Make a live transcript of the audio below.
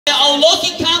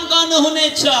अलौकिक काम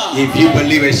गर्नुहुनेछ If you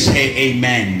believe it, say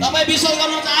amen. तपाई विश्वास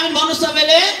गर्नुहुन्छ आमेन भन्नुस्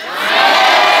सबैले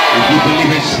If you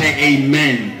believe it, say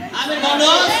amen. Amen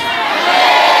भन्नुस्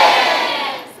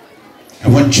I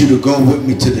want you to go with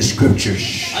me to the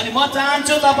scriptures. अनि म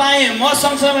चाहन्छु तपाई म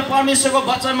सँगसँगै परमेश्वरको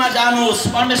वचनमा जानुहोस्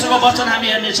परमेश्वरको वचन हामी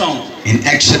हेर्ने छौं In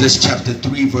Exodus chapter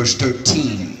 3 verse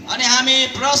 13. अनि हामी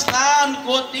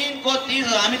प्रस्थानको 3 को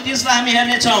 30 हामी 30 लाई हामी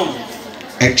हेर्ने छौं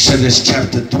Exodus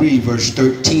chapter 3 verse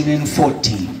 13 and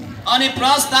 14. अनि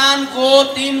प्रस्थानको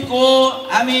 3 को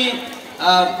हामी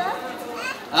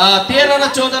 13 र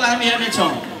 14 लाई हामी हेर्ने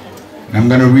छौं I'm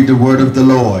going to read the word of the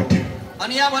Lord.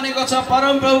 अनि यहाँ भनेको छ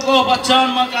परमप्रभुको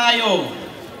वचन मकायो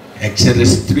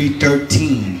Exodus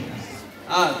 3:13.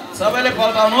 सबैले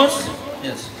पल्टाउनुस्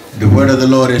yes The word of the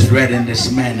Lord is read in this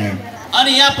manner.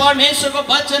 अनि यहाँ परमेश्वरको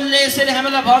वचनले यसरी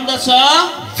हामीलाई भन्दछ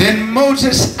Then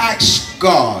Moses asked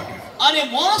God, अनि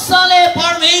मोसाले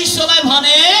परमेश्वरलाई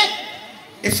भने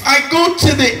if I go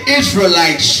to the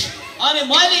Israelites अनि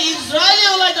मैले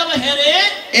इस्राएलीलाई जब हेरे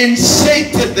and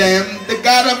say to them, the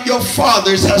God of your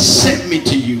fathers has sent me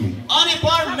to you. अनि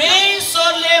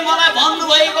परमेश्वरले मलाई भन्नु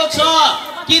भएको छ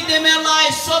कि तिमीलाई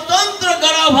स्वतन्त्र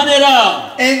गराऊ भनेर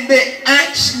And they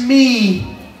asked me,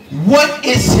 what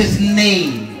is his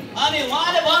name? अनि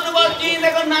उहाँले भन्नुभयो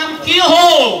तिनीहरूको नाम के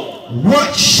हो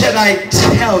What should I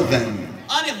tell them?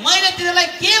 अनि मैले तिनीलाई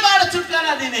केबाट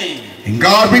छुटकारा दिने And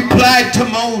God replied to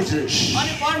Moses,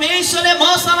 अनि परमेश्वरले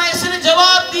मोसालाई यसरी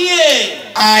जवाफ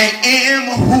दिए I am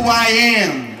who I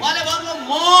am. उहाँले भन्नु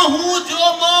म हुँ जो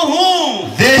म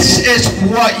हुँ This is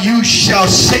what you shall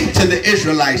say to the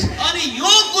Israelites. अनि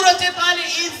यो कुरा चाहिँ तपाईले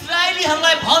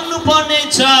इस्राएलीहरूलाई भन्नु पर्ने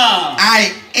छ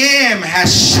I am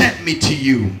has sent me to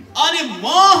you. अनि म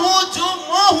हुँ जो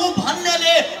म हुँ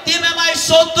भन्नेले तिमीलाई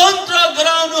स्वतन्त्र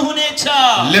गराउनु हुनेछ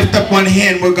Lift up one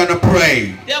hand, we're going to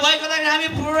pray. त्यो भएको लागि हामी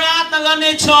प्रार्थना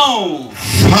गर्ने छौं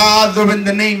Father, in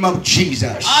the name of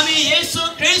Jesus, हामी येशू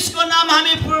ख्रीष्टको नाम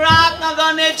हामी प्रार्थना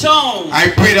गर्ने छौं I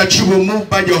pray that you will move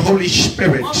by your Holy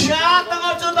Spirit. म प्रार्थना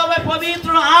गर्छु तपाईँ पवित्र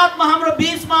आत्मा हाम्रो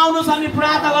बीचमा आउनुस् हामी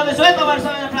प्रार्थना गर्दैछौँ है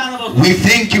तपाईहरुसँग प्रार्थना गर्छु We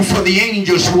thank you for the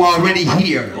angels who are already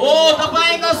here. ओ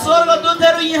तपाईका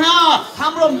स्वर्गदूतहरू यहाँ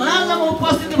हाम्रो माझमा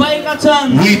उपस्थित भएका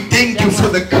छन् We thank you for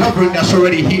the covering that's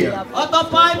already here.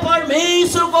 तपाईँ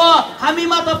परमेश्वरको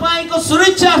हामीमा तपाईको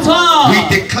सुरक्षा छ We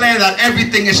declare that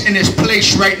everything is in its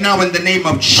place right now in the name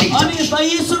of अनि Jesus.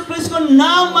 येशू ख्रीष्टको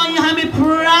नाममा हामी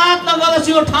प्रार्थना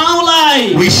गर्दछौँ यो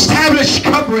ठाउँलाई We establish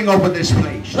covering over this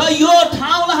place. र यो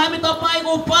ठाउँलाई हामी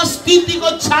तपाईको उपस्थितिको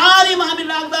छारीमा हामी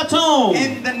राख्दछौँ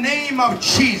In the name of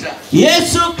Jesus.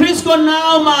 येशू ख्रीष्टको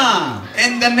नाममा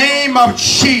In the name of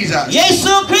Jesus.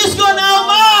 येशू ख्रीष्टको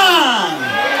नाममा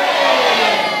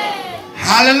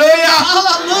Hallelujah.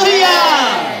 Hallelujah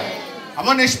I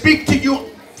want to speak to you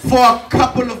for a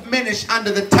couple of minutes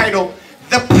under the title,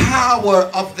 The Power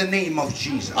of the Name of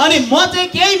Jesus. अनि म चाहिँ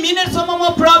केही मिनेटसम्म म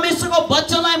परमेश्वरको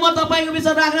वचनलाई म तपाईको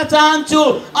बिचमा राख्न चाहन्छु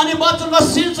अनि वचनको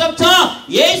शीर्षक छ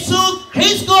येशू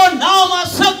ख्रीष्टको नाममा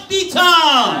शक्ति छ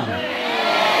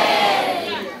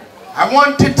I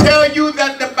want to tell you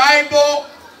that the Bible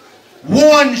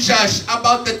warns us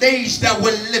about the days that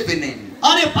we're living in.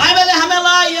 अनि बाइबलले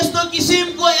हामीलाई यस्तो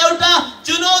किसिमको एउटा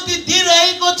चुनौती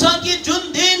दिइरहेको छ कि जुन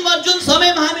दिनमा जुन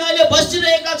समयमा हामी अहिले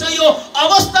बसिरहेका छौं यो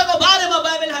अवस्थाको बारेमा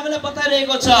बाइबलले हामीलाई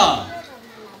बताइरहेको छ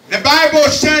The Bible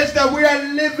says that we are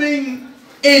living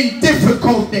in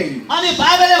difficult days. अनि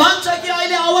बाइबलले भन्छ कि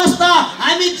अहिले अवस्था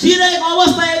हामी जिरहेको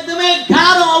अवस्था एकदमै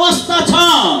गाह्रो अवस्था छ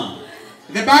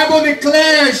The Bible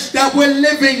declares that we're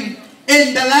living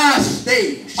in the last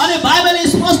days. अनि बाइबलले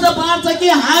स्पष्ट पार्छ कि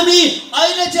हामी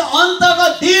अहिले चाहिँ अन्तको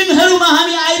दिनहरुमा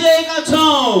हामी आइरहेका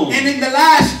छौं And in the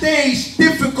last days,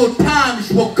 difficult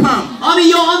times will come. अनि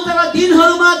यो अन्तको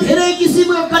दिनहरुमा धेरै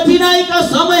किसिमका कठिनाइका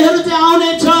समयहरु चाहिँ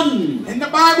आउने छन् And the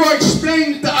Bible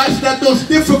explains to us that those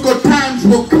difficult times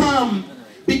will come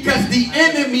because the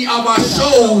enemy of our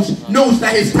souls knows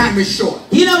that his time is short.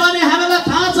 किनभने हामीलाई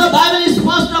थाहा छ बाइबलले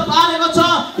स्पष्ट पारेको छ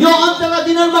यो अन्तको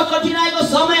दिनहरुमा कठिनाइको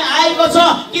समय आएको छ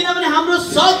किनभने हाम्रो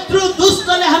शत्रु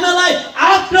दुष्टले हामीलाई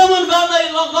आक्रमण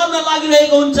गर्न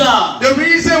लागिरहेको हुन्छ The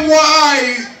reason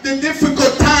why the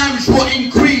difficult times will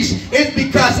increase is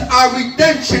because our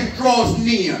redemption draws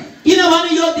near.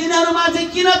 किनभने यो दिनहरुमा चाहिँ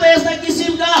किन त यस्ता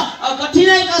किसिमका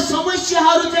कठिनाइका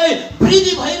समस्याहरु चाहिँ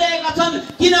वृद्धि भइरहेका छन्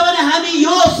किनभने हामी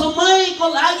यो समयको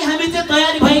लागि हामी चाहिँ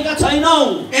तयारी भएका छैनौं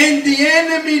And the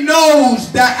enemy knows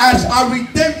that as our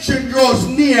redemption draws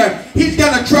near, he's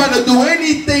going to try to do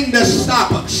anything to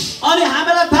stop us. अनि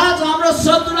हामीलाई थाहा छ हाम्रो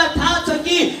शत्रुलाई थाहा छ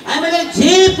कि हामीले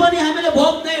जे पनि हामीले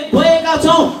भोग्दै गएका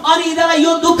छौं अनि यिनीलाई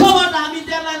यो दुःखबाट हामी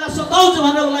त्यसलाई सताउँछ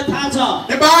भनेर उलाई थाहा छ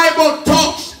The Bible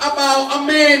talks about a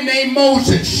man named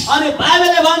Moses. अनि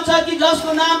बाइबलले भन्छ कि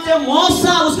जसको नाम चाहिँ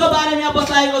मोसा उसको बारेमा यहाँ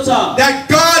बताएको छ That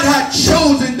God had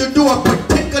chosen to do a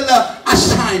particular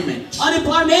assignment. अनि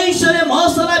परमेश्वरले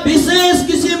मोसालाई विशेष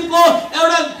किसिमको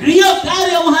एउटा गृह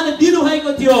कार्य उहाँले दिनु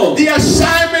भएको थियो The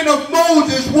assignment of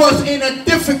Moses was in a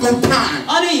difficult time.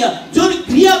 अनि जुन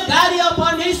गृह कार्य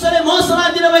परमेश्वरले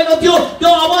मोसालाई दिनु भएको थियो त्यो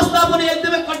अवस्था पनि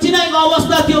एकदमै कठिनाइको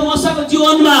अवस्था थियो मोसाको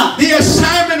जीवनमा The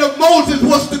assignment of Moses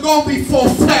was to go before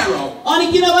Pharaoh. अनि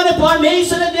किनभने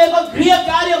परमेश्वरले दिएको गृह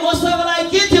कार्य मोसाको लागि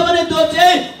के थियो भने त्यो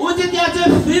चाहिँ उ चाहिँ त्यहाँ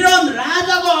चाहिँ फिरौन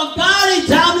राजाको अगाडि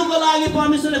जानुको लागि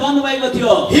परमेश्वरले भन्नुभएको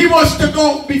थियो He was to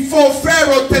go before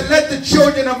Pharaoh to let the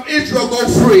children of Israel go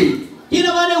free.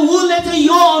 किनभने उले चाहिँ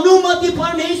यो अनुमति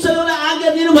परमेश्वरले आज्ञा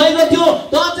दिनु भएको थियो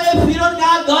त चाहिँ फिरौन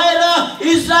कहाँ गएर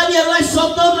इस्राएलीहरूलाई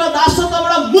स्वतन्त्र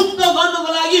दासत्वबाट मुक्त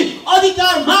गर्नको लागि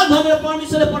अधिकार माग भनेर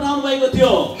परमेश्वरले पठाउनु भएको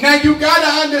थियो Now you got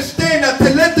to understand that to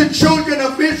let the children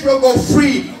of Israel go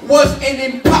free was an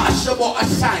impossible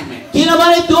assignment.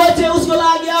 किनभने त्यो चाहिँ उसको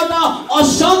लागि एउटा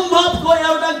असम्भवको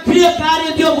एउटा गृह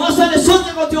कार्य थियो मोसाले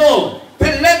सोचेको थियो To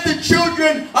let the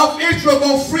children of Israel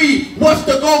go free was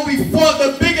to go before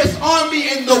the biggest army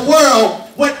in the world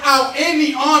without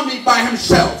any army by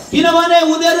himself. किनभने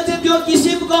उनीहरु चाहिँ त्यो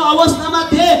किसिमको अवस्थामा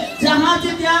थिए जहाँ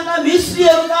चाहिँ त्यहाँका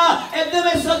मिस्रीहरुका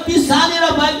एकदमै शक्तिशाली र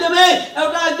एकदमै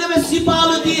एउटा एकदमै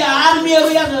सिपालु थिए आर्मीहरु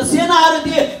या सेनाहरु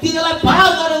थिए तिनीलाई पार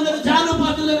गरेर उनीहरु जानु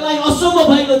पर्थ्यो उनीहरुको लागि असम्भव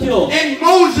भएको थियो And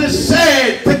Moses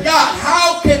said to God,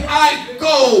 how can I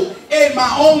go in my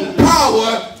own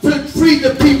power to free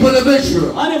the people of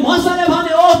Israel? अनि मोसाले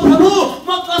भने ओ प्रभु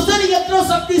म कसरी यत्रो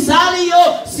शक्तिशाली यो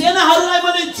सेनाहरुलाई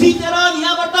मैले जितेर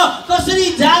यहाँबाट कसरी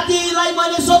जातिलाई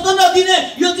मैले स्वतन्त्र दिने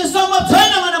यो चाहिँ सम्भव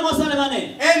छैन भनेर मोसाले भने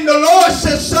And the Lord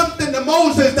says something to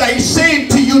Moses that he's saying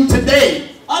to you today.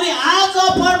 अनि आज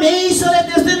परमेश्वरले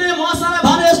त्यसरी मोसालाई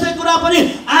भने यस्तै कुरा पनि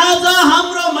आज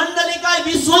हाम्रो मण्डलीका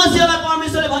विश्वासीहरूलाई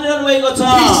परमेश्वरले भनिरहनु भएको छ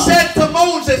He said to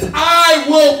Moses, I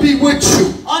will be with you.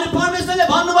 अनि परमेश्वरले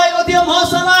भन्नुभएको थियो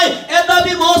मोसालाई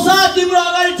यद्यपि मोसा तिम्रो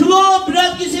अगाडि ठुलो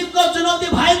विराट किसिमको चुनौती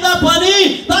भए तापनि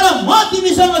तर म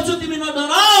तिमीसँग छु तिमी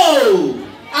नडराऊ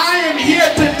I am here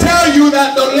to tell you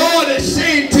that the Lord is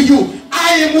saying to you, I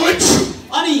am with you.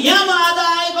 अनि यहाँ म आज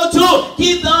आएको छु कि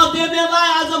तिमीलाई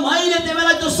आज मैले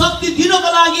तिमीलाई त्यो शक्ति दिनको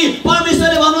लागि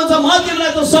परमेश्वरले भन्नुहुन्छ म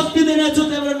तिमीलाई त्यो शक्ति दिनेछु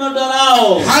तिमीले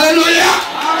नडराऊ Hallelujah.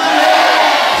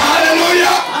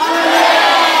 Hallelujah.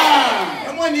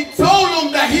 And when he told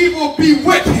him that he will be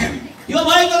with him, यो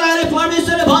भएको लागि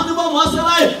परमेश्वरले भन्नुभयो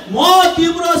मोसालाई म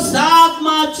तिम्रो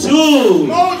साथमा छु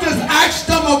Moses asked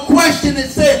him a question and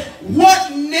said,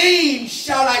 what name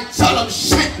shall I tell him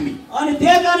sent me? अनि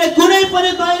त्यसले कुनै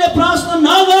पनि तैले प्रश्न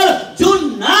नगर जुन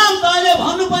नाम तैले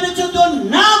भन्नुपर्ने छ त्यो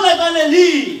नामलाई तैले लि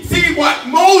See what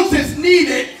Moses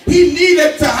needed, he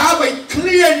needed to have a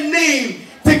clear name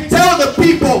to tell the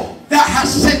people that has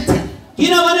sent him.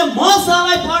 किनभने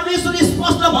मोसालाई परमेश्वरले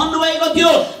स्पष्ट भन्नुभएको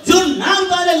थियो जुन नाम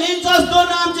तैले लिन्छस् त्यो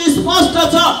नाम चाहिँ स्पष्ट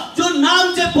छ जुन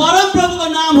नाम चाहिँ परमप्रभुको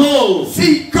नाम हो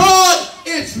See, God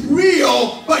is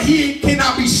real, but he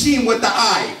cannot be seen with the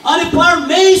eye. अनि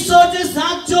परमेश्वर चाहिँ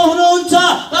साँचो हुनुहुन्छ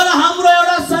तर हाम्रो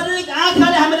एउटा शारीरिक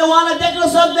आँखाले हामीले उहाँलाई देख्न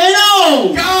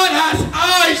सक्दैनौँ God has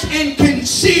eyes and can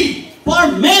see.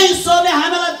 परमेश्वरले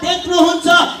हामीलाई देख्नुहुन्छ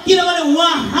किनभने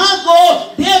उहाँको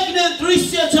देख्ने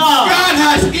दृश्य छ God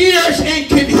has ears and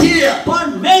can hear.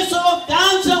 परमेश्वरको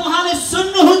कान छ उहाँले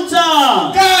सुन्नुहुन्छ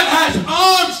God has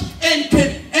arms and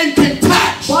can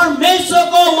touch.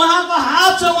 परमेश्वरको उहाँको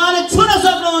हात छ उहाँले छुन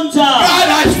सक्नुहुन्छ God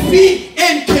has feet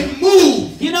and can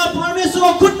move. किन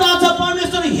परमेश्वरको खुट्टा छ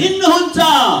परमेश्वर हिँड्नुहुन्छ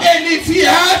And if he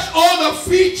has all the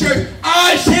features,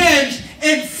 eyes, hands,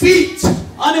 and feet,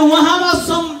 अनि उहाँमा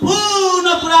सम्पूर्ण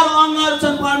कुराहरु अङ्गहरु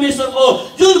छन् परमेश्वरको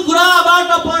जुन कुराबाट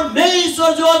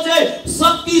परमेश्वर जो चाहिँ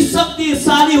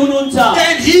शक्तिशाली हुनुहुन्छ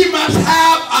then he must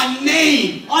have a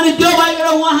name. अनि त्यो भएर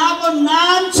उहाँको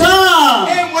नाम छ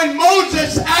And when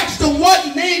Moses asked him,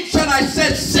 what name should I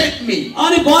sent me?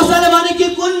 अनि मोसाले भने कि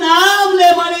कुन नामले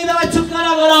मैले यिनीलाई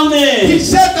छुटकारा गराउने He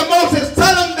said to Moses,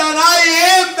 tell him that I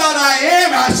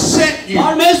am has sent you.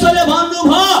 परमेश्वरले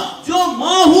भन्नुभयो जो म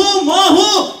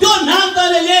हुँ त्यो नाम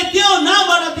तैले ले त्यो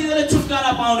नामबाट तिनीले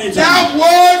छुटकारा पाउनेछ That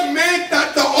word meant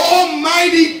that the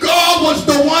Almighty God was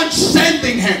the one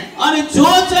sending him. अनि जो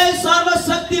चाहिँ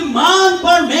सर्वशक्तिमान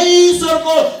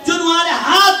परमेश्वरको जुन उहाँले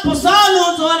हात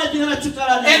पसार्नुहुन्छ उहाँले तिनीलाई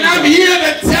छुटकारा दिनुहुन्छ And I'm here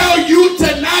to tell you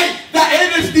tonight that it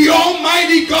is the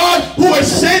Almighty God who is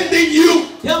sending you.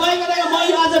 त्यो भएकोले म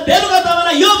आज बेलुका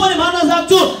तपाईलाई यो पनि भन्न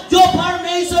सक्छु जो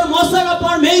परमेश्वर मोसाका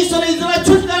परमेश्वरले इजरायललाई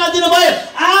छुटकारा दिनुभयो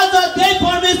आज त्यही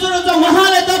परमेश्वर हुन्छ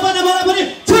उहाँले तपाईलाई मलाई पनि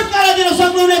छुटकारा दिन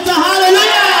सक्नुहुनेछ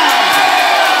hallelujah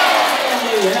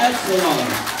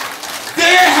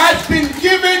There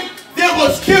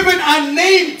given a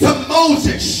name to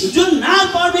Moses. जुन नाम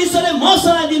परमेश्वरले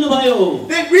मोसेलाई दिनुभयो,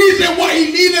 The reason why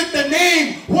he needed the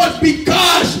name was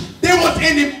because there was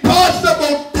an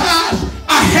impossible task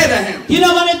ahead of him.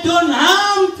 किनभने त्यो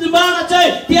नामबाट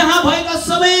चाहिँ त्यहाँ भएका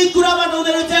सबै कुराबाट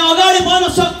उनीहरु चाहिँ अगाडि बढ्न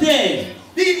सक्थे।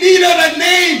 He needed a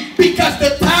name because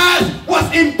the task was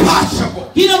impossible.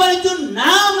 किनभने जुन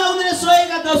नामलाई उनीहरुले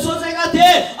सोचेका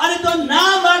थिए अनि त्यो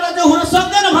नामबाट चाहिँ हुन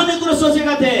सक्दैन भन्ने कुरा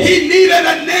सोचेका थिए। He needed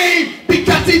a name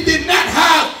because he did not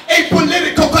have a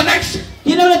political connection.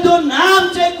 किनभने त्यो नाम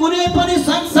चाहिँ कुनै पनि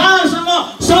संसारसँग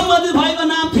सम्बन्धित भएको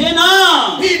नाम थिएन।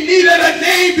 He needed a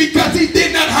name because he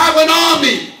did not have an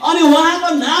army. अनि उहाँको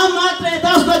नाम मात्रै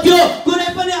यस्तो थियो, कुनै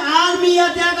पनि आर्मी या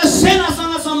त्यहाँको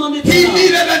सेनासँग सम्बन्धित He थिएन।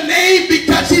 needed a name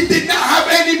because he did not have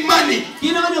any money.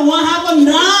 किनभने उहाँको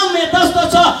नाम यस्तो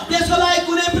छ, त्यसको लागि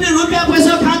कुनै पनि रुपैयाँ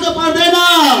पैसा खाँचो पर्दैन।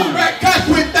 Because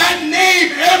with that name,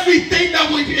 everything that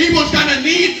he was going to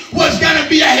need was going to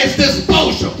be at his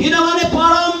disposal. किनभने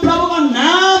परम प्रभुको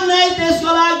नाम नै त्यसको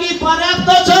लागि पर्याप्त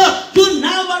छ, जुन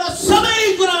नामबाट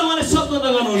सबै कुरा उहाँले स्वतन्त्र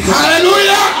गर्नुहुन्छ।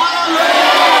 Hallelujah!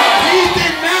 He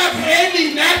didn't have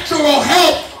any natural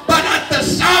help, but at the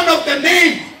sound of the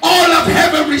name, all of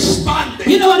heaven responded.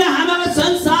 किनभने हामीलाई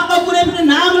संसारको कुनै पनि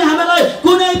नामले हामीलाई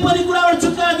कुनै पनि कुराबाट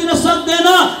छुटकारा दिन सक्दैन,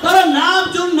 तर नाम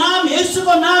जुन नाम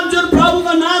येशूको नाम जुन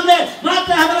प्रभुको नामले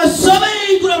मात्र हामीलाई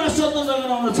सबै कुराबाट स्वतन्त्र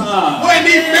गराउनु छ। When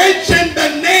he mentioned the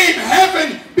name,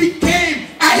 heaven became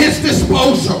at his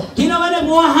disposal. किनभने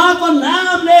उहाँको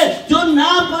नामले जुन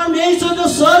नाम परमेश्वरको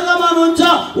स्वर्गमा हुनुहुन्छ,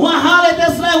 उहाँले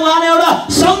त्यसलाई उहाँले एउटा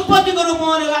सम्पत्तिको रूपमा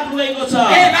उहाँले राख्नु भएको छ।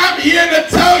 And I'm here to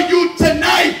tell you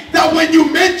tonight that when you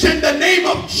mention the name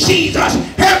of Jesus,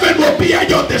 heaven will be at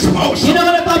your disposal.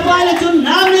 किनभने तपाईले जुन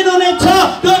नाम लिनुहुनेछ,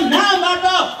 त्यो नामबाट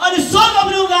अनि स्वर्ग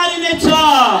पनि उगारिनेछ।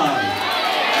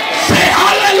 Say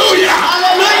hallelujah!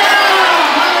 Hallelujah!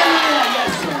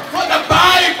 For the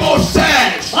Bible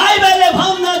says बाइबलले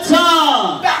भन्दछ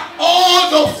that all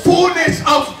the fullness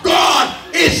of God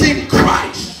is in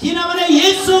Christ. किनभने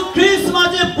येशू ख्रीष्टमा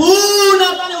चाहिँ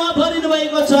पूर्णताले उहाँ भरिनु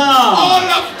भएको छ। All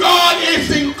of God is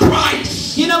in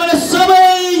Christ. किनभने सबै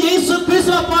येशू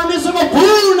ख्रीष्टमा परमेश्वरको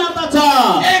पूर्णता छ।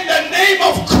 And the name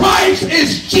of Christ is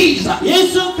Jesus.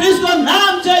 येशू ख्रीष्टको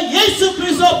नाम चाहिँ येशू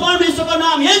ख्रीष्ट हो, परमेश्वरको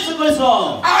नाम येशू ख्रीष्ट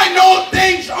हो। I know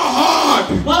things are hard,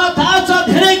 मलाई थाहा छ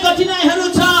धेरै कठिनाइहरू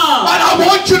छ, but I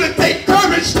want you to take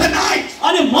courage tonight.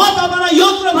 अनि म तपाईलाई यो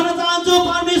कुरा भन्न चाहन्छु,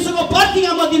 परमेश्वरको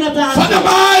प्रतिज्ञा म दिन For the चाहन्छु।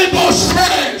 Bible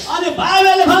says अनि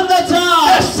बाइबलले भन्दछ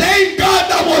the same God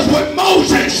that was with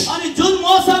Moses अनि जुन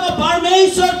मसँग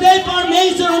परमेश्वर त्यही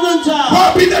परमेश्वर हुनुहुन्छ,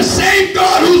 will be the same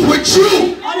God who's with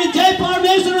you. अनि जे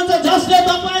परमेश्वर हुनुहुन्छ जसले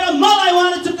तपाईँ र मलाई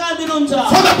उहाँले छुटकारा दिनुहुन्छ।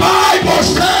 For the Bible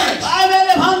says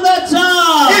बाइबलले भन्दछ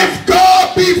if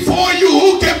God be for you,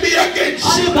 who can be against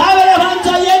अनि you? बाइबलले भन्छ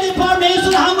यदि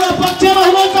परमेश्वर हाम्रो पक्षमा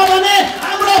हुनुहुन्छ भने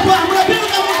हाम्रो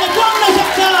विरुद्धमा कोन हुन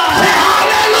सक्छ। Say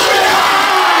hallelujah!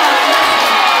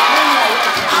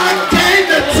 I came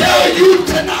to tell you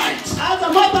tonight, आज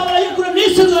म तपाईलाई यो कुरा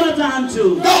निश्चित गर्न चाहन्छु,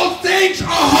 those things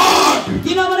are hard.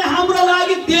 किनभने हाम्रो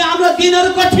लागि हाम्रो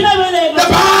दिनहरू कठिन भइरहेको The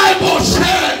छ। Bible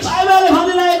says बाइबलले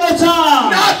भनिरहेको छ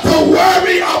not to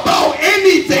worry about अनि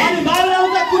anything. बाइबलले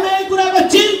भन्छ कुनै कुराको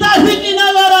चिन्ता फिक्री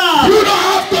नगर। You don't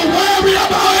have to worry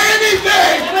about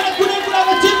anything. तपाईले कुनै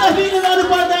कुराको चिन्ता फिक्री गर्नु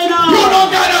पर्दैन। You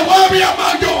don't gotta worry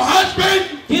about your husband.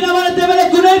 किनभने तपाईले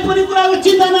कुनै पनि कुराको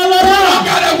चिन्ता नगर। You don't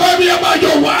gotta worry about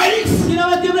your wife.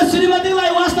 किनभने तिम्रो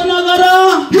श्रीमतीलाई वास्ता नगर,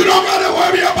 You don't gotta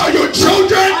worry about your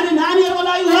children. अनि नानीहरूको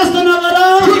लागि वास्ता नगर,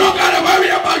 You don't gotta worry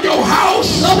about your house.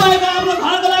 तपाईको आफ्नो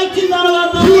घरको लागि चिन्ता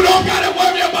नगर्नु, You don't gotta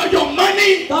worry about your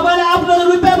money. तपाईले आफ्नो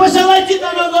रुपैयाँ पैसालाई चिन्ता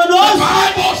The नगर्नुहोस्।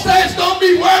 Bible says don't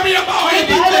be worried about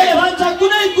बाइबलले anything, भन्छ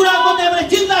कुनै कुराको तपाईले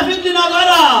चिन्ता फिक्री नगर,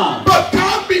 but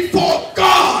come before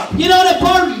God. किनभने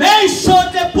परमेश्वर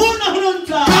चाहिँ पूर्ण हुनुहुन्छ।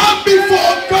 Come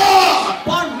before God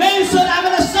परमेश्वर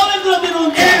हामीलाई सबै कुरा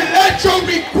दिनुहुन्छ and let your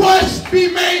request be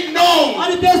made known.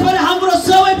 अनि त्यसपछि हाम्रो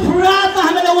सबै प्रार्थना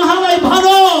हामीले उहाँलाई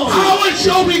भनौँ। How is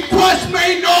your request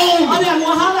made known? अनि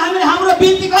उहाँलाई हामीले हाम्रो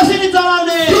बिन्ती कसरी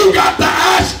जनाउने? You got to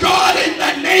ask God in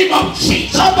the name of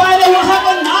Jesus. तपाईले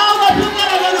उहाँको नाममा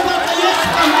पुकारा गर्नुपर्छ।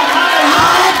 यसको नाममा।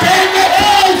 I came to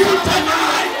tell you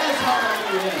tonight.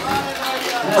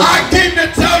 I came to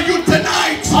tell you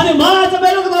tonight. अनि मलाई चाहिँ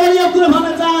बेलुका तपाईँले यो कुरा भन्न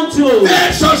चाहन्छु,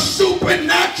 There's a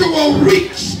supernatural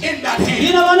reach in that hand.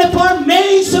 किनभने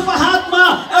परमेश्वरको हातमा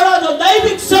एउटा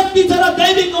दैविक शक्ति छ र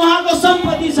दैविक उहाँको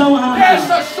सम्पत्ति छ उहाँमा। There's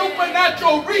a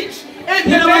supernatural reach in the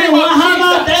किनभने name of उहाँमा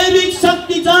Jesus. दैविक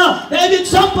शक्ति छ, दैविक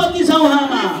सम्पत्ति छ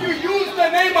उहाँमा। If you use the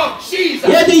name name of Jesus.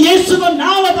 यदि येशूको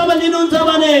नामलाई तपाईं लिनुहुन्छ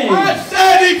भने I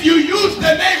said if you use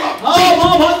the name of म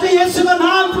Jesus, भन्थे येशूको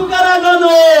नाम पुकारा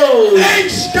गर्नु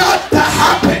things got to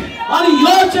happen. अनि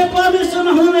यो चाहिँ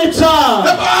परमेश्वरमा हुनेछ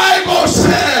The Bible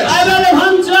says, बाइबलले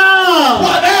भन्छ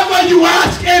whatever you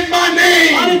ask in my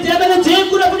name, अनि तिमीले जे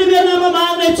कुरा पनि मेरो नाममा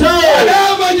माग्नेछौ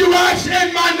whatever you ask in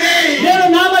my name, मेरो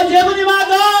नाममा जे पनि माग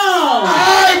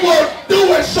I will do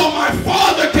it so my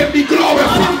Father can be अनि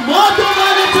glorified. म त्यो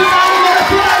गर्नेछु ताकि मेरो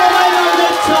पिताको महिमा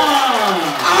हुनेछ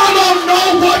I don't know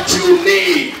what you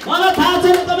need. मलाई थाहा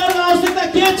छैन तपाईहरुको आवश्यकता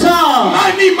के छ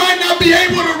Money might not be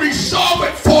able to resolve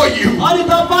it for you. अनि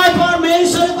तपाईं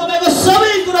परमेश्वरले तपाईको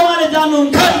सबै कुरा उहाँले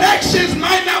जान्नुहुन्छ Connections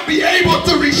might not be able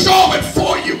to resolve it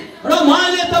for you. र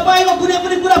उहाँले तपाईको कुनै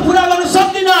पनि कुरा पूरा गर्न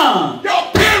सक्दिन Your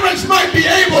parents might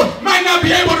not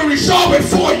be able to resolve it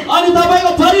for you. अनि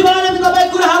तपाईको परिवारले पनि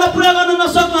तपाईको कुराहरुलाई पूरा गर्न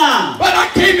नसक्ला But I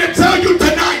came to tell you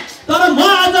tonight, तर म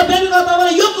आज बेलुका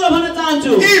तपाईलाई यो कुरा भन्न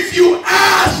चाहन्छु if you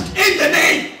ask in the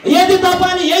name, यदि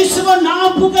तपाईले येशूको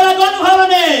नाम पुकारा गर्नुभयो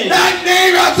भने that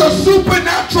name has a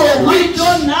supernatural reach.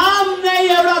 त्यो नाम नै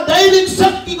एउटा दैविक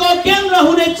शक्तिको केन्द्र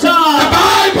हुनेछ The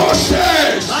Bible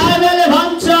says, बाइबलले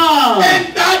भन्छ in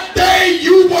that day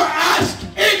you will ask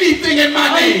anything in my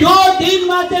अनि name. त्यो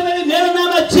दिनमा तिमीले मेरो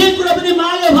नाममा जे कुरा पनि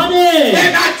माग्यो भने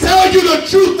And I tell you the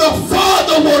truth, the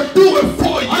Father will do it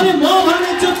for अनि you. म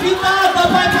भन्छु पिता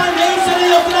तपाई परमेश्वरले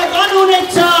यो कुरा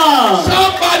गर्नुहुनेछ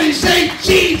Somebody say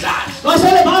Jesus.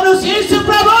 कसैले भन्नुस् येशू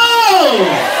प्रभु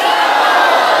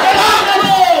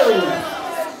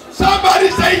Somebody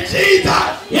say Jesus.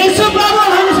 येशू प्रभु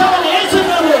भन्नुस् भने येशू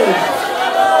प्रभु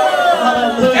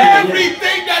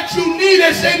Everything that you need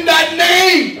is in that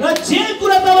name. र जे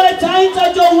कुरा तपाईलाई चाहिन्छ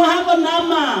जो उहाँको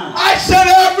नाममा I said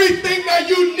everything that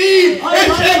you need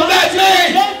is in that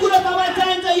name. जे कुरा तपाईलाई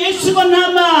चाहिन्छ येशूको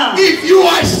नाममा If you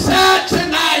are sad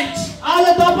tonight, आज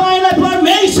तपाईलाई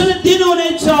परमेश्वरले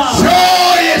दिनुहुनेछ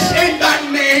joy is in that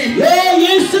name. ए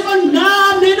येशूको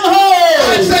नाम I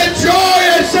लिनुहोस् said joy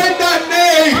is in that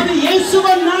name. अनि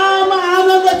येशूको नाममा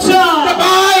आनन्द छ The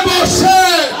Bible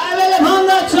says, बाइबलले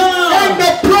भन्दछ in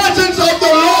the presence of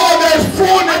the Lord there's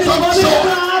fullness of पवित्र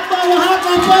joy. आत्मा उहाँको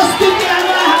उपस्थिति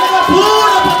हामीलाई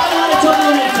पूर्ण प्रकारले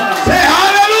छोड्नुहुनेछ Say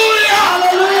hallelujah.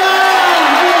 Hallelujah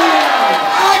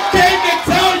I came to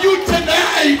tell you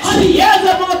tonight, अनि आज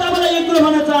म तपाईलाई यो कुरा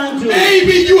भन्न चाहन्छु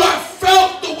maybe you have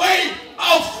felt the weight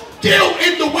of guilt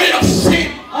in the way of sin.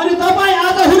 अनि तपाई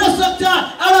आज हुन सक्छ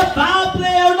एउटा पापले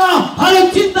एउटा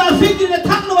हरेक चिन्ता फिक्रीले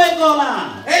थाक्नु भएको होला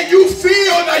And you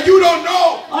feel that you don't know.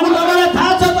 अनि तपाईलाई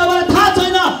थाहा छ तपाईलाई थाहा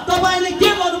छैन तपाईले के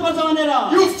गर्नुपर्छ भनेर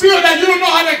You feel that you don't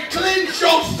know how to cleanse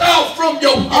yourself from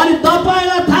your guilt. अनि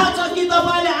तपाईलाई थाहा छ कि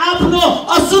तपाईले आफ्नो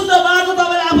अशुद्धबाट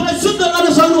तपाईले आफूलाई शुद्ध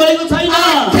गर्न सक्नु भएको छैन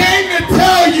I came to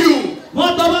tell you म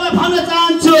तपाईलाई भन्न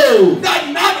चाहन्छु that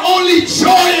not only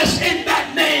joy is in that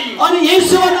name, अनि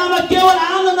येशूको नाममा केवल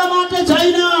आनन्द मात्र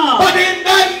छैन but in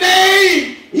that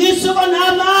name येशूको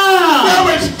नाममा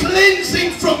there is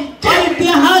cleansing from अनि guilt.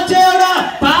 त्यहाँ चाहिँ एउटा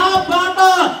पापबाट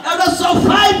एउटा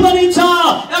सफाई पनि छ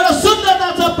एउटा शुद्धता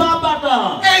छ पापबाट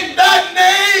In that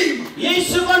name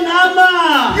येशूको नाममा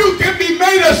you can be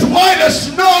made as white as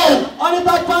snow. अनि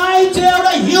तपाई चाहिँ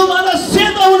एउटा हिउँबाट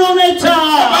सेतो हुनुहुनेछ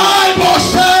Bible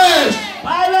says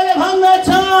बाइबलले भन्दछ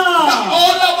that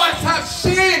all of us have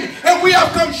sinned and we have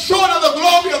come short of the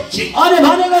glory of Jesus. अनि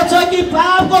भनेको छ कि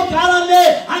पापको कारणले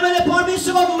हामीले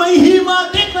परमेश्वरको महिमा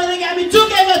देख्नदेखि हामी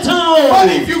चुकेका छौँ But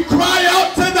if you cry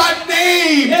out to that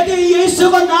name, यदि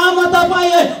येशूको नाममा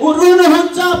तपाईँ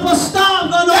रुनुहुन्छ प्रस्ताव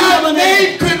गर्नुहुन्छ that भने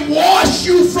name can wash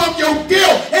you from your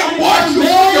guilt and wash you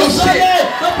from your sin.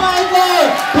 तपाईको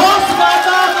दोषबाट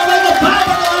तपाईको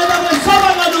पापबाट तपाईँ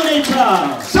सफा गर्नुहुनेछ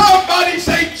Somebody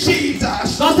say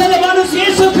Jesus. कसैले भन्नुहोस्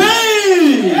येशू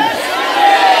ख्रीष्ट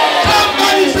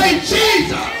Somebody say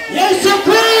Jesus. येशू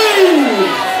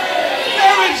ख्रीष्ट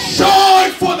There is joy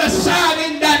for the sad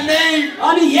in that name.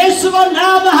 अनि येशूको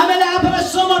नाममा हामीले आफूलाई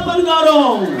समर्पण गरौँ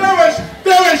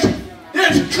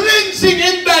There's cleansing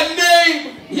in that name.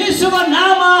 येशूको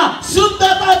नाममा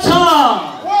शुद्धता छ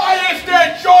Why is there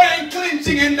joy and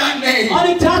cleansing in that name?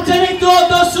 अनि साँच्चै नै त्यो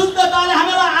शुद्धताले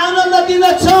हामीलाई आनन्द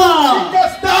दिँदछ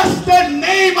Because that's the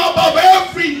name above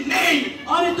every name.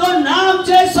 अनि त्यो नाम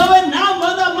चाहिँ सबै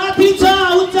नामभन्दा माथि छ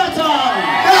उच्च छ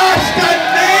That's the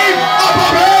name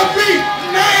above every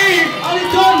name. अनि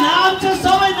त्यो नाम चाहिँ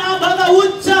सबै नामभन्दा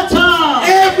उच्च छ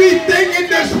Everything in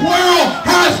this world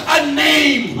has a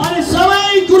name. अनि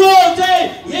सबै कुरो चाहिँ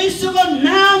येशूको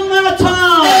नाममा छ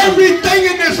Everything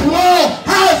in this world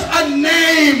has a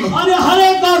name. अनि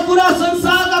हरेक कुरा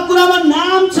संसारका कुरामा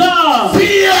नाम छ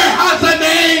Fear has a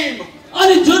name.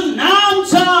 अनि जुन नाम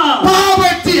छ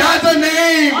Poverty has a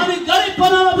name. अनि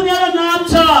गरिबपनामा पनि एउटा नाम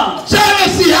छ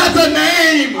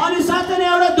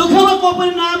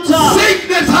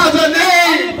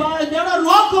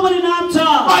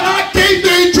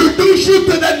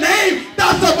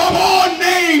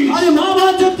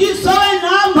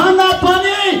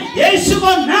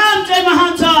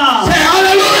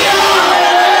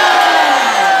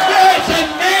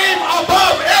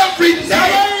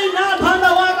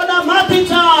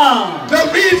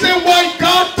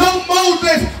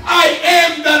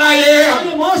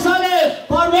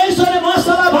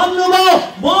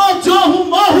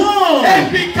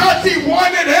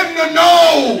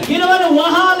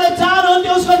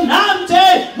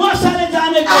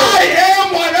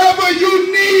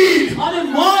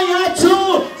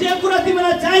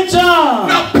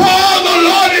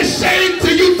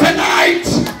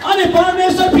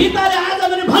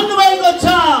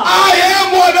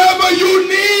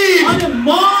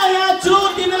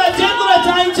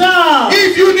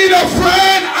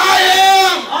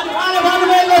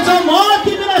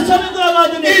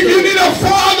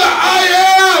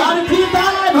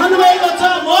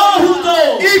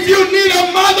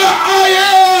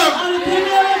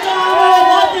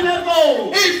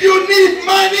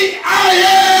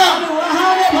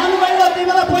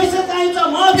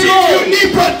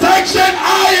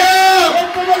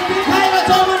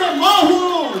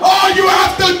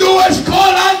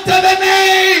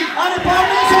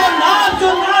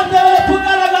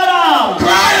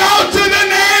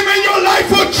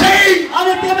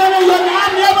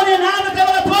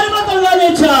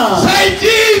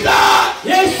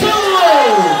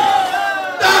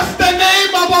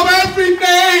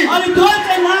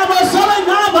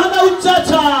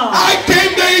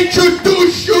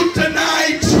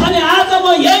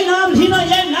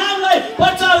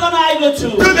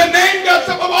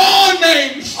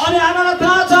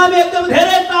हामी एकदम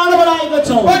धेरै टाढोबाट आएका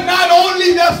छौं But not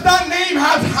only does that name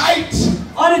has height,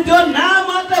 अनि त्यो नाम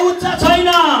मात्र उच्च छैन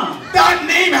that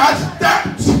name has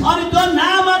depth. अनि त्यो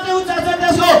नाम मात्र उच्च छ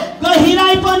त्यसको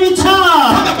गहिराई पनि छ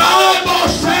And the Bible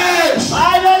says,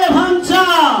 बाइबलले भन्छ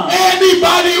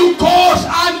anybody who calls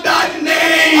on that अनि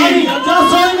name,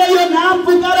 जसैले यो नाम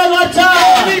पुकार गर्छ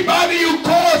anybody who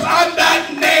calls on that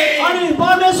name अनि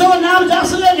परमेश्वरको नाम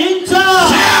जसले लिन्छ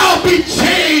shall be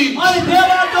changed. अनि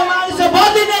देवको मानिस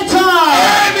बदलिनेछ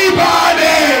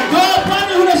Anybody, जो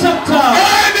पनि हुन सक्छ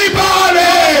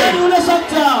anybody. हुन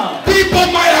सक्छ People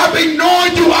might have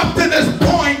ignored you up to this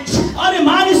point. अनि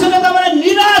मानिसले तपाईलाई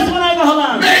निराश बनाएको होला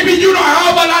Maybe you don't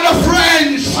have a lot of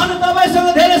friends. अनि तपाईसँग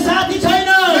धेरै साथी छैन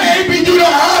Maybe you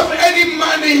don't have any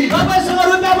money. तपाईसँग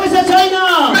रुपैयाँ पैसा छैन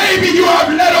Maybe you have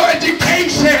little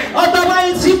education.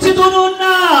 तपाई शिक्षित हुनुहुन्न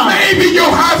Maybe you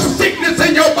have sickness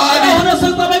in your body.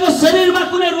 हुनसक्छ तपाईको शरीरमा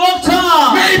कुनै रोग छ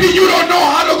Maybe you don't know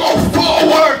how to go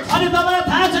forward. अनि तपाईलाई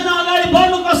थाहा छैन अगाडि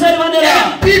बढ्नु कसरी भनेर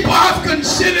And people have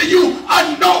considered you a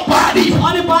nobody.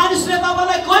 अनि मानिसले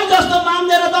तपाईलाई कोही जस्तो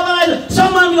मान्दैन तपाईलाई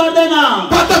सम्मान गर्दैन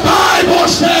But the Bible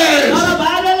says तर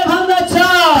बाइबलले भन्दछ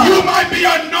you might be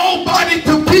a nobody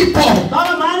to people. तर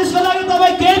मानिसको लागि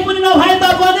तपाई केही पनि नभए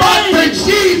तापनि But to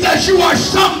Jesus you are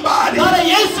somebody. तर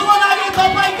येशूको लागि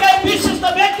तपाई केही विशिष्ट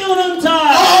व्यक्ति हुनुहुन्छ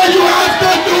All you have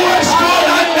to do is call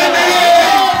on the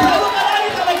name. प्रभुको लागि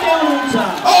तपाई के हुनुहुन्छ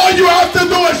All you have to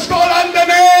do is call on the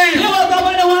name. केवल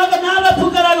तपाईले उहाँको नामलाई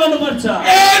पुकारा गर्नुपर्छ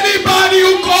Anybody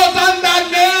who calls on that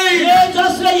name, ए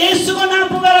जसले येशूको नाम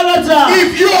पुकारा गर्छ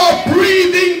if you are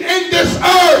breathing in this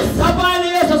earth, तपाईले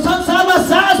यस संसारमा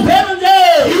सास फेर्नुहुन्छ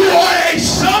you are a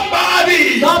somebody.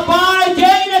 तपाई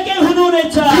केही न केही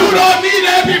हुनुहुनेछ You don't need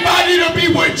everybody to be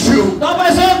with you.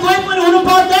 तपाईसँग कोही पनि हुनु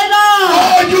पर्दैन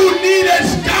All you need is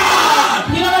God.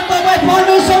 किनभने तपाई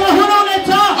परमेश्वरमा हुनुहुनेछ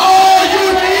All you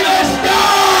need is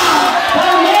God.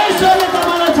 परमेश्वरले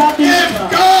तपाईलाई साथ If दिनुहुन्छ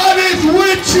God is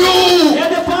with you,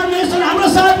 यदि परमेश्वर हाम्रो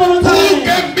साथ हुनुहुन्छ who भने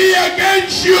can be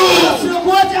against you?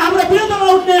 को चाहिँ हाम्रो विरुद्धमा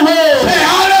उठ्ने हो Say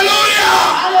hallelujah.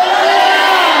 Hallelujah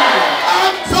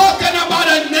I'm talking about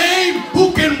a name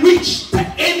who can reach to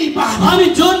anybody. अनि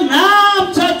जुन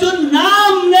नाम छ जुन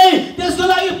नामले त्यसको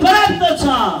लागि पर्याप्त छ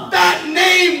That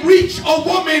name reached a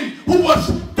woman who was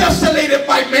desolated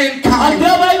by अनि mankind.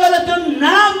 त्यो भइगयो त्यो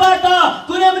नामबाट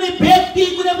कुनै पनि व्यक्ति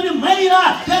कुनै पनि महिला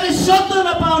कहिले शब्द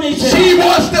नपाउने छ She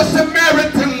was the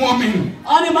Samaritan woman.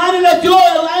 अनि मानिले त्यो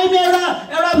आइमे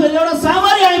एउटा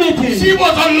सामरी आइमे थिए She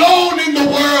was alone in the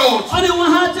world. अनि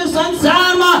उहाँ चाहिँ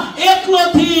संसारमा एक्लो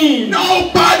थिइन्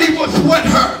Nobody was with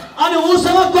her. अनि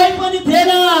उसँग कोही पनि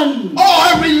थिएनन् All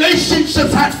her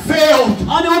relationships had failed.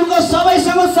 अनि उनको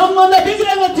सबैसँग सम्बन्ध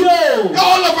बिग्रेको थियो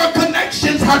All of her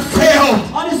connections had failed.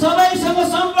 अनि सबैसँग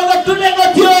सम्पर्क टुटेको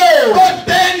थियो But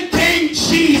then came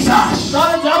Jesus.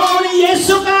 तर जब उनी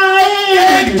येशूका आए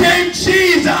Then came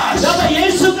Jesus. जब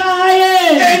येशूका आए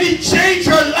And he changed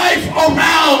her life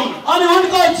around. अनि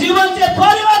उनको जीवन चाहिँ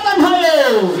परिवर्तन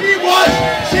भयो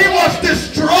She was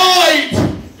destroyed.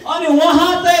 अनि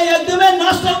उहाँ चाहिँ एकदमै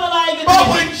नष्ट हुन लागेको But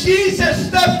थियो when Jesus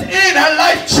stepped in, her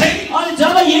life changed. अनि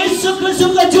जब येशू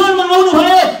ख्रीष्टको जीवनमा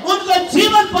आउनुभयो उनको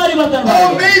जीवन परिवर्तन Or भयो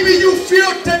maybe you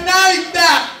feel tonight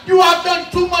that you have done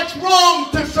too much wrong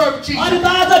to serve अनि Jesus.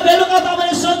 आज बेलुका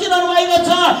तपाईले सोचिरहनु भएको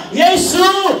छ येशू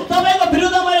तपाईको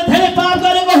विरुद्धमा मैले धेरै पाप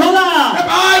गरेको होला The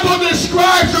Bible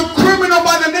describes a criminal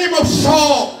by the name of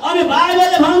Saul. अनि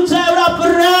बाइबलले भन्छ एउटा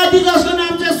अपराधी जसको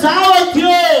नाम चाहिँ साउल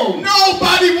थियो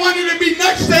Nobody wanted to be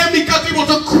next to him because he was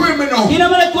a criminal.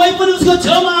 किनभने कोही पनि उसको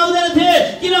छेउमा आउँदैन थिए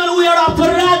किनभने ऊ एउटा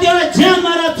अपराधी एउटा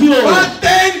ज्यानमारा थियो But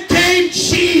then came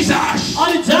Jesus.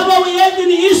 अनि जब ऊ एक दिन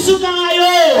यीशु कहाँ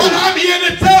आयो But I'm here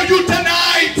to tell you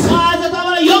tonight, म आज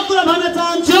तपाईलाई यो कुरा भन्न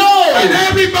चाहन्छु when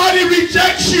everybody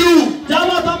rejects you, जब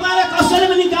तपाईलाई कसैले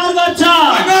पनि इन्कार गर्छ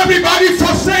when everybody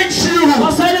forsakes you,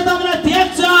 कसैले तपाईलाई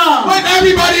त्याग्छ when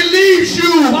everybody leaves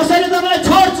you, कसैले तपाईलाई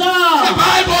छोड्छ the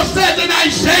Bible says in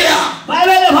Isaiah,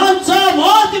 बाइबलले भन्छ म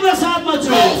तिम्रो साथमा छु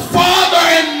no father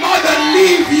and mother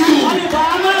leave you. अनि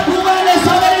बाबा बुबाले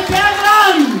सबैले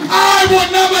त्याग्छन् I will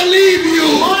never leave you.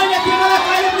 मैले तिमीलाई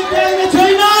कहिले पनि त्याग्ने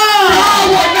छैन I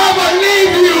will never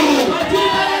leave you.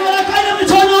 तिमीले मलाई कहिले पनि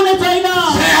छोड्नुहुने छैन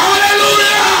Say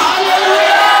hallelujah.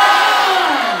 Hallelujah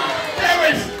There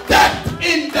is depth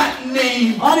in that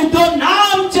name. अनि त्यो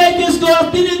नाम चाहिँ त्यसको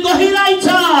अति नै गहिराई छ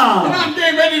And I'm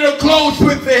getting ready to close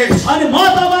with this. अनि म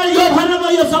तपाईलाई यो भनेर म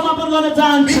यो समापन गर्न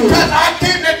चाहन्छु Because I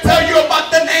came to tell you about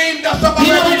the name that's above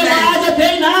every किनभने म name. आज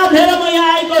त्यही नाम लिएर म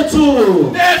यहाँ आएको छु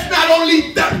There's not only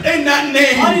depth in that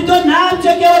name, अनि त्यो नाम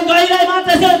चाहिँ केवल गहिराई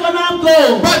मात्र छ त्यो नामको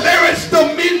but there is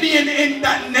dominion in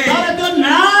that तर name. त्यो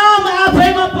नाम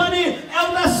आफैमा पनि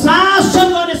एउटा शासन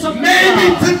गर्ने शक्ति Maybe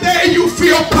छ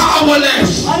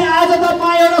powerless. अनि आज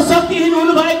तपाई एउटा शक्तिहीन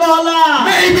हुनु भएको होला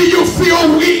Maybe you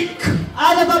feel weak.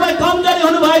 आज तपाई कमजोरी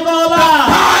हुनु भएको होला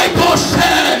Bible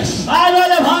says,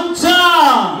 बाइबलले भन्छ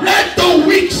let the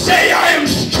weak say I am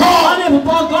strong. अनि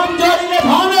कमजोरीले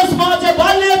भनोस् म चाहिँ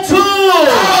बलियो छु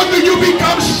How do you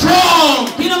become strong?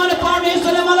 किनभने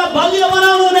परमेश्वरले मलाई बलियो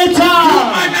बनाउनु हुनेछ You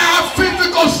might not have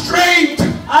physical strength,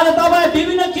 आज तपाई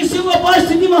विभिन्न किसिमको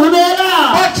परिस्थितिमा हुनुहुन्छ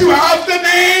but you have the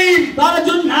name. तर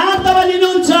जुन नाम तपाई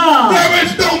लिनुहुन्छ There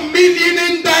is dominion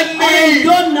in that name.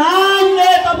 त्यो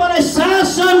नामले तपाईलाई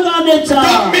शासन गर्नेछ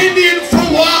Dominion for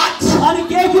what? अनि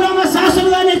के कुरामा शासन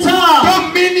गर्नेछ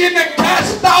Dominion to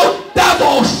cast out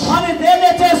devils. अनि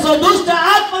त्यसले चाहिँ दुष्ट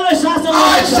आत्मालाई शासन I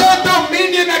गर्नेछ said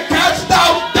dominion to cast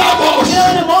out devils.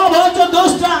 किनभने म भन्छु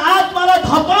दुष्ट आत्मालाई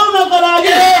थपाउनको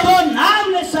लागि त्यो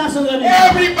नामले शासन गर्नेछ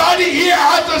Everybody here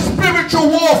has a spiritual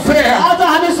warfare. आज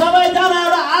हामी सबैजना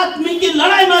एउटा आत्मिक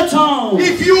लडाईमा छौं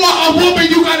If you are a woman,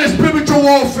 you got a spiritual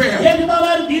warfare. यदि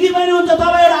तपाईहरु दिदीबहिनी हुनुहुन्छ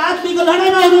तपाईं एउटा आत्मिक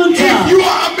लडाईमा हुनुहुन्छ If you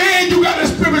are a man, you got a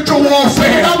spiritual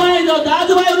warfare. तपाईं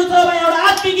दाजुभाइ हुनुहुन्छ तपाईं एउटा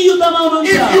आत्मिक युद्धमा हुनुहुन्छ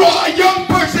If you are a young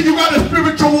person, you got a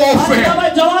spiritual warfare.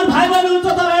 तपाईं जवान भाइ बहिनी हुनुहुन्छ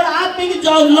तपाईं एउटा आत्मिक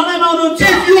लडाईमा हुनुहुन्छ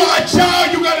If you are a child,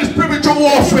 you got a spiritual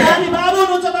warfare. अनि बाबु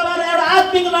हुनुहुन्छ तपाईहरु एउटा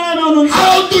आत्मिक लडाईमा हुनुहुन्छ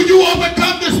How do you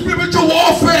overcome the spiritual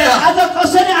warfare? आज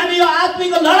कसरी हामी यो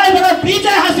आत्मिक लडाईबाट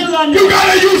विजय हासिल गर्ने You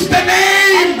gotta use the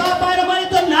name. तपाईहरु पनि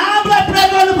त्यो नामलाई प्रयोग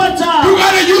गर्नुपर्छ You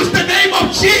gotta use the name of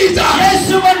Jesus.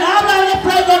 येशूको नामलाई हामीले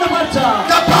प्रयोग गर्नुपर्छ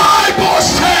The Bible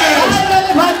says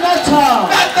बाइबलले भन्दछ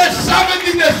that the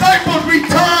 70 disciples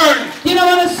returned,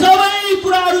 किनभने सबै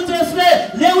कुराहरु चाहिँ यसले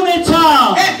ल्याउनेछ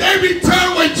and they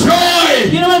returned with joy.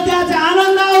 किनभने त्यहाँ चाहिँ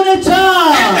आनन्द आउनेछ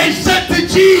And they said to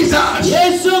Jesus,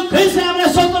 येशू ख्रीष्टले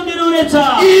हामीलाई स्वतन्त्र दिनुहुनेछ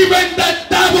even the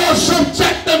devils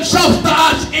subject themselves to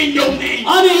us in your name.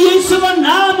 अनि येशूको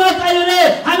नाममा कहिले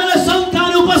हामीलाई शङ्का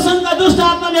अनि उपशङ्का दुष्ट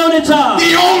आत्मा ल्याउनेछ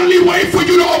The only way for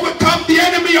you to overcome the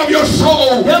enemy of your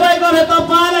soul, त्यो भएर गरे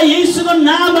तपाईलाई येशूको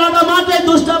नामबाट मात्रै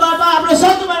दुष्टबाट आफ्नो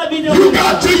शत्रुबाट विजय you हुनेछ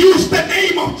got to use the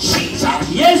name of Jesus.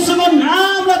 येशूको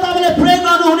नामलाई तपाईले प्रयोग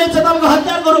गर्नुहुनेछ तपाईको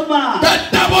हतियारको रूपमा The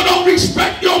devil don't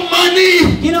respect your money.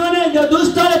 किनभने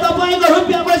दुष्टले तपाईको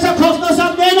रुपैयाँ पैसा खोज्न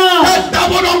सक्दैन The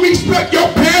devil don't respect your